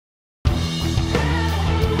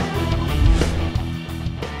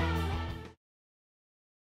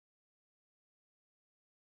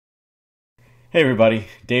Hey everybody,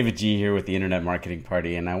 David G here with the Internet Marketing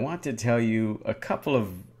Party, and I want to tell you a couple of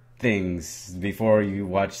things before you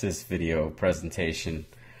watch this video presentation.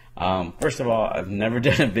 First of all, I've never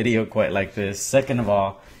done a video quite like this. Second of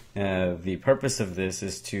all, the purpose of this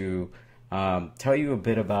is to tell you a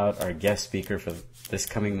bit about our guest speaker for this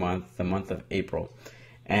coming month, the month of April.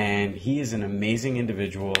 And he is an amazing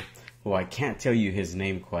individual who I can't tell you his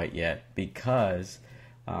name quite yet because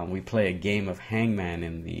we play a game of Hangman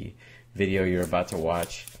in the video you're about to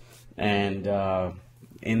watch, and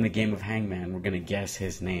in the game of Hangman we're going to guess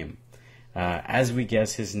his name. As we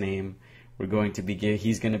guess his name, he's going to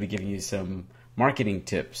be giving you some marketing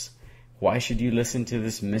tips. Why should you listen to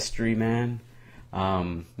this mystery man?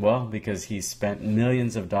 Well, because he's spent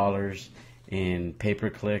millions of dollars in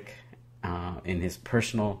pay-per-click in his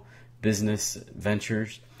personal business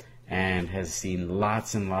ventures and has seen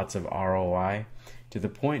lots and lots of ROI, to the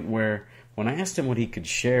point where when I asked him what he could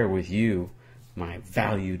share with you, my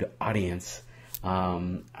valued audience,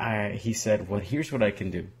 he said, well, here's what I can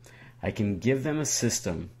do. I can give them a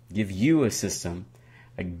system, give you a system,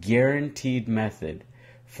 a guaranteed method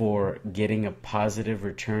for getting a positive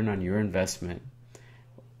return on your investment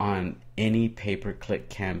on any pay-per-click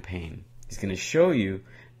campaign. He's going to show you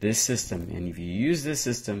this system, and if you use this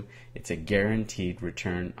system, it's a guaranteed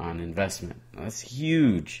return on investment. Now, that's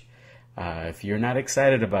huge. If you're not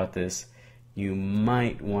excited about this, you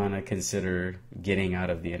might want to consider getting out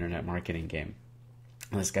of the internet marketing game.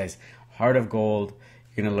 This guy's heart of gold.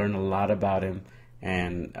 You're going to learn a lot about him,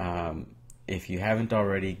 and if you haven't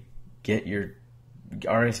already, get your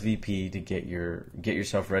RSVP to get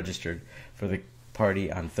yourself registered for the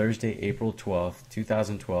party on Thursday, April 12th,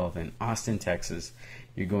 2012 in Austin, Texas.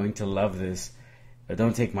 You're going to love this. But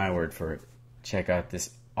don't take my word for it. Check out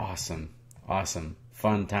this awesome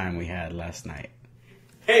fun time we had last night.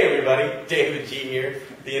 Hey everybody, David G here,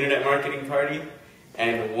 the Internet Marketing Party,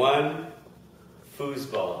 and one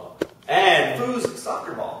foosball. And Foos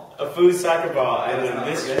soccer ball. A foos soccer ball, and a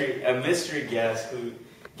mystery guest who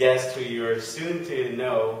you're soon to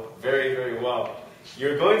know very, very well.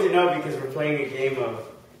 You're going to know because we're playing a game of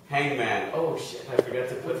Hangman. Oh shit, I forgot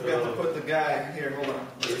to put the guy here, hold on.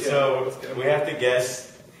 We have to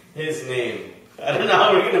guess his name. I don't know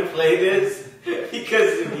how we're going to play this,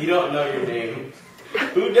 because if you don't know your name,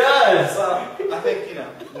 who does? Well, I think,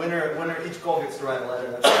 winner, each goal gets to write a letter.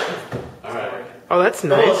 That's all right. Oh, that's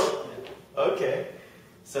nice. Oh, okay.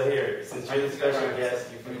 So here, since you're the special guest,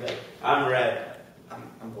 I'm red.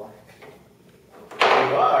 I'm black.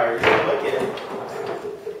 You are. You're looking.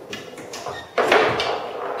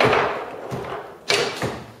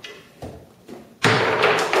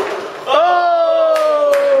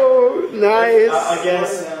 Oh, nice.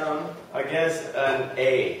 I guess an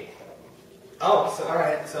A. Oh, so all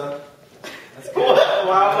right, so that's good.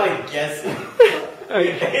 Why am I guessing?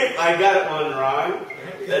 If I got one wrong,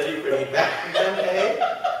 that'd be pretty bad. A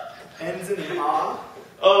ends in an A.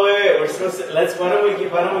 Oh wait, we're supposed to. Why don't we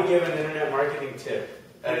give an internet marketing tip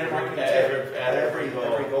at every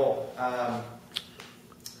goal? All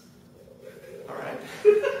right.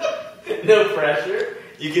 No pressure.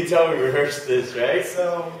 You can tell we rehearsed this, right?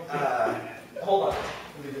 So hold on.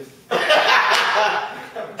 Let me just.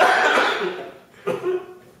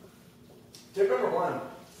 Tip number one,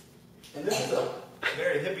 and this is a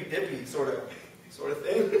very hippy-dippy sort of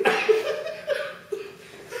thing.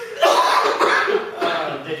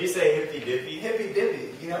 Did you say hippy-dippy?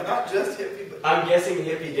 Hippy-dippy, not just hippie, but... I'm guessing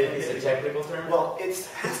hippy-dippy is a technical term? Well, it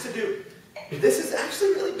has to do... This is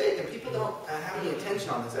actually really big, and people don't have any attention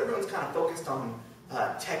on this. Everyone's kind of focused on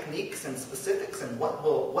techniques and specifics and what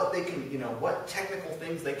they can, what technical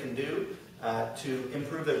things they can do to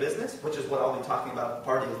improve their business, which is what I'll be talking about at the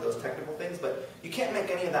party, is those technical things. But you can't make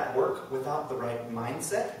any of that work without the right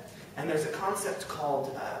mindset. And there's a concept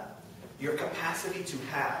called your capacity to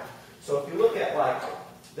have. So if you look at like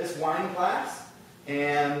this wine glass,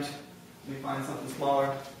 and let me find something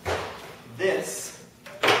smaller, this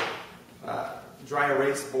dry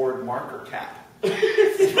erase board marker cap.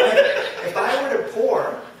 If I were to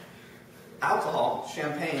pour alcohol,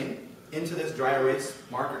 champagne, into this dry erase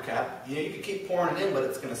marker cap, you could keep pouring it in, but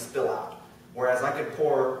it's going to spill out. Whereas I could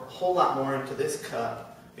pour a whole lot more into this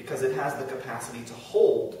cup because it has the capacity to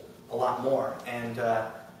hold a lot more. And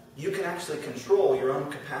you can actually control your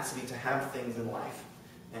own capacity to have things in life.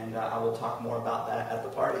 And I will talk more about that at the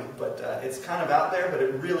party. But it's kind of out there, but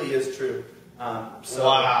it really is true.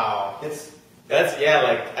 Wow.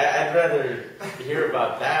 I'd rather hear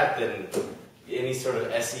about that than any sort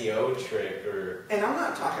of SEO trick or... And I'm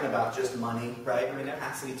not talking about just money, right? I mean,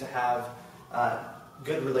 capacity to have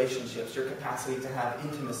good relationships, your capacity to have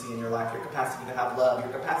intimacy in your life, your capacity to have love,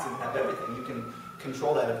 your capacity to have everything. You can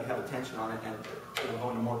control that if you have attention on it, and we'll go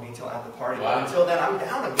into more detail at the party. Wow. But until then, I'm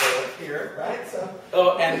down to go here, right? So.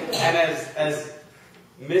 Oh, and as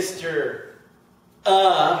Mr.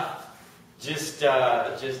 just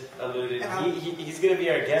alluded, he's going to be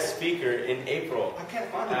our guest speaker in April. I can't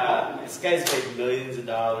find him. This guy's made millions of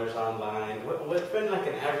dollars online. What's been like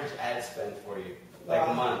an average ad spend for you, like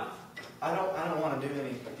a month? I don't want to do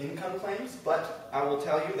any income claims, but I will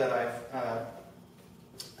tell you that I've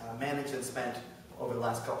managed and spent over the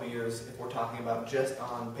last couple of years, if we're talking about just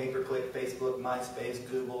on pay-per-click, Facebook, MySpace,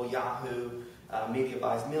 Google, Yahoo, media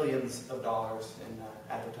buys millions of dollars in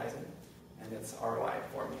advertising, and it's ROI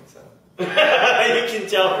for me. So You can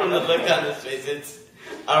tell from the look on his face, it's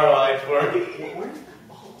ROI for me. Where's that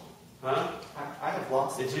ball? Huh? I have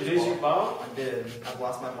lost. Did you lose your ball? I did. I've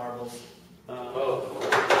lost my marbles. There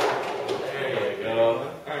you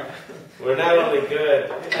go. We're not only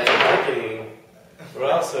good at marketing,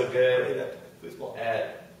 we're also good Foosball.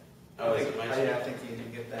 at. Oh, is it my turn? Yeah, I think you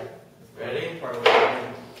need to get that. Ready? Part of what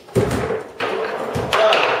you're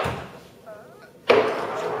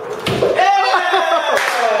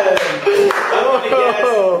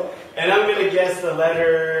And I'm gonna guess the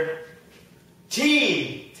letter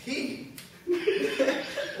T. T.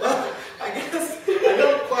 Well, I guess I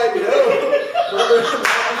don't quite know whether or not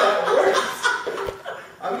that works.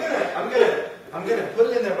 I'm gonna put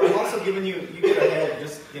it in there, but I'm also giving you get a head,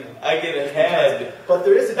 just I get a head. But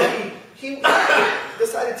there is a T. He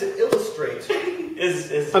decided to illustrate.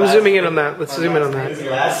 I'm zooming in on that. Let's zoom in on His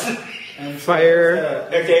that. last. Fire.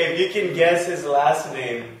 Okay, if you can guess his last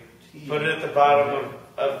name, put it at the bottom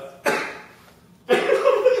of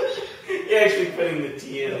You're actually putting the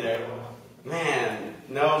T in there. Man,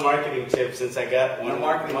 no marketing tip since I got one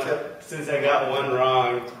tip. Since I got one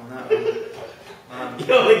wrong. On that one.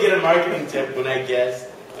 You only get a marketing tip when I guess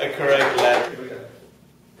a correct letter. Here we go.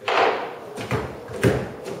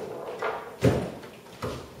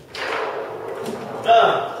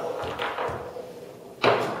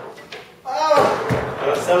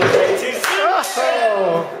 Oh, celebrate too soon.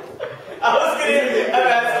 I'm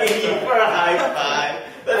asking you for a high five.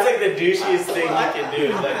 That's like the douchiest thing you can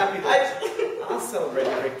do. I'm Like, happy I'll celebrate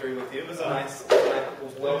your victory with you. It was a nice, it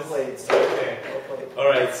was well played. So okay. well played. All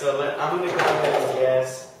right, so I'm gonna go ahead and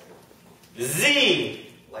guess Z,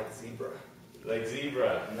 Like zebra. like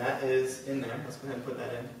zebra. And that is in there. Let's go ahead and put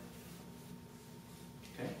that in.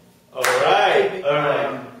 Okay. All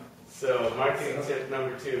right. So marketing tip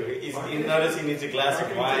number 2. You notice he needs a glass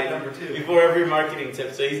of wine number 2. before every marketing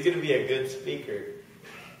tip, so he's gonna be a good speaker.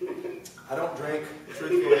 I don't drink,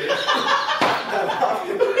 truthfully. That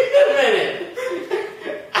often. Wait a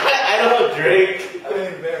minute. I don't drink. I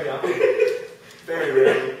mean, very often. Very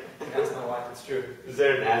rarely. That's my wife, it's true. Is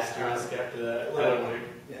there an asterisk after that? I don't know.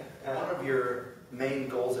 Yeah. One of your main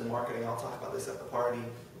goals in marketing, I'll talk about this at the party,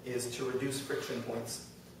 is to reduce friction points.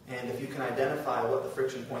 And if you can identify what the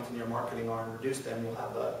friction points in your marketing are and reduce them, you'll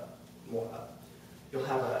have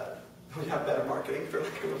better marketing, for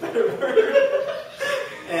lack of a better word.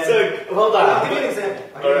 And So hold on. I'll give you an example.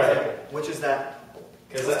 Which is that.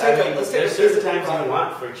 Because Let's take there's certain times you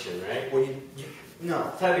want friction, right? Well, no.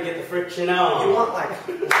 It's time to get the friction on. You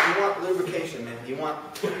want lubrication, man. You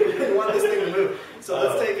want this thing to move. So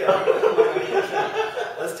let's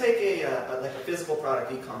take a physical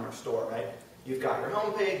product e-commerce store, right? You've got your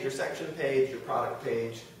home page, your section page, your product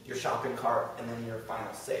page, your shopping cart, and then your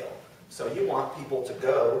final sale. So you want people to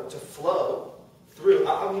flow through.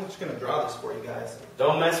 I'm just going to draw this for you guys.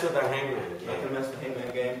 Don't mess with our Hangman I'm not game. going to mess with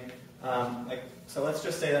Hangman game. So let's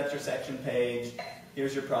just say that's your section page.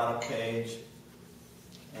 Here's your product page.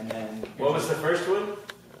 And then What was the first one?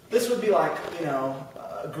 this would be like,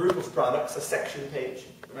 a group of products, a section page,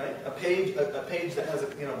 right? A page that has a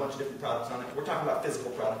bunch of different products on it. We're talking about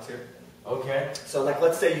physical products here. Okay. So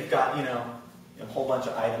let's say you've got, a whole bunch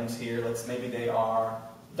of items here. Maybe they are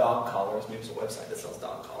dog collars. Maybe it's a website that sells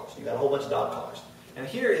dog collars. You've got a whole bunch of dog collars. And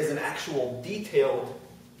here is an actual detailed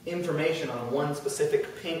information on one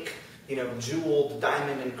specific pink, jeweled,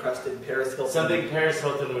 diamond-encrusted Paris Hilton. Something Paris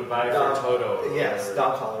Hilton would buy Dog- for Toto. Yes,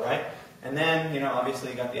 dog collar, right? And then,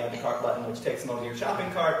 obviously you got the add to cart button, which takes them over to your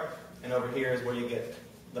shopping cart, and over here is where you get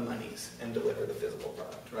the monies and deliver the physical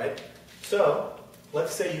product, right? So,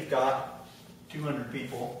 let's say you've got 200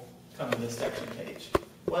 people come to this section page.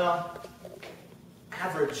 Well,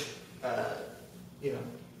 average,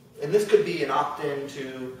 and this could be an opt-in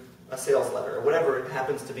to a sales letter, or whatever it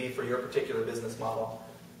happens to be for your particular business model.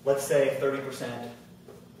 Let's say 30%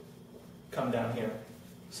 come down here.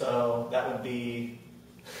 So that would be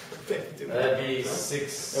 50 62. That'd be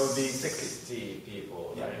It would be 60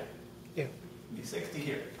 people, Yeah. right? Yeah. It'd be 60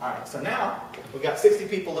 here. All right, so now we've got 60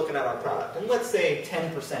 people looking at our product. And let's say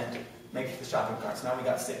 10% make it to the shopping cart. So now we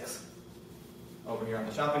got 6 over here on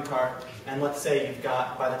the shopping cart. And let's say you've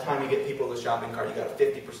got, by the time you get people to the shopping cart, you got a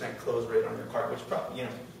 50% close rate on your cart, which probably, you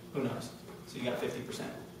know, who knows? So you got 50%,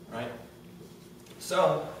 right?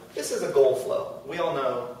 So this is a goal flow. We all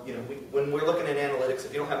know, you know, when we're looking at analytics,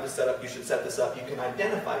 if you don't have this set up, you should set this up. You can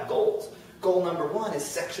identify goals. Goal number 1 is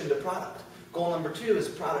section to product. Goal number 2 is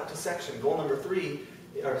product to section. Goal number 3,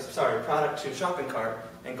 product to shopping cart.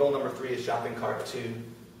 And goal number 3 is shopping cart to,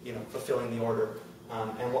 you know, fulfilling the order.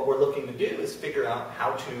 And what we're looking to do is figure out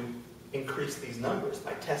how to increase these numbers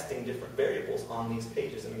by testing different variables on these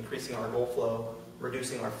pages and increasing our goal flow,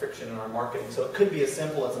 reducing our friction in our marketing. So it could be as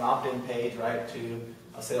simple as an opt-in page, right, to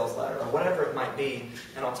a sales letter, or whatever it might be.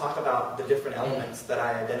 And I'll talk about the different elements that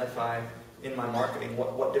I identify in my marketing,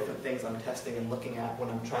 what different things I'm testing and looking at when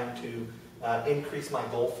I'm trying to increase my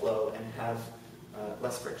goal flow and have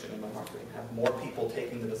less friction in my marketing, have more people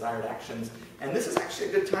taking the desired actions. And this is actually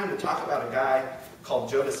a good time to talk about a guy called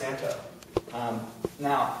Joe DeSanto.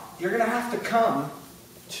 Now, you're going to have to come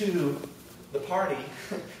to the party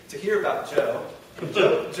to hear about Joe.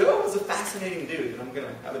 Joe is a fascinating dude, and I'm going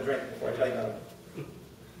to have a drink before I tell you about him.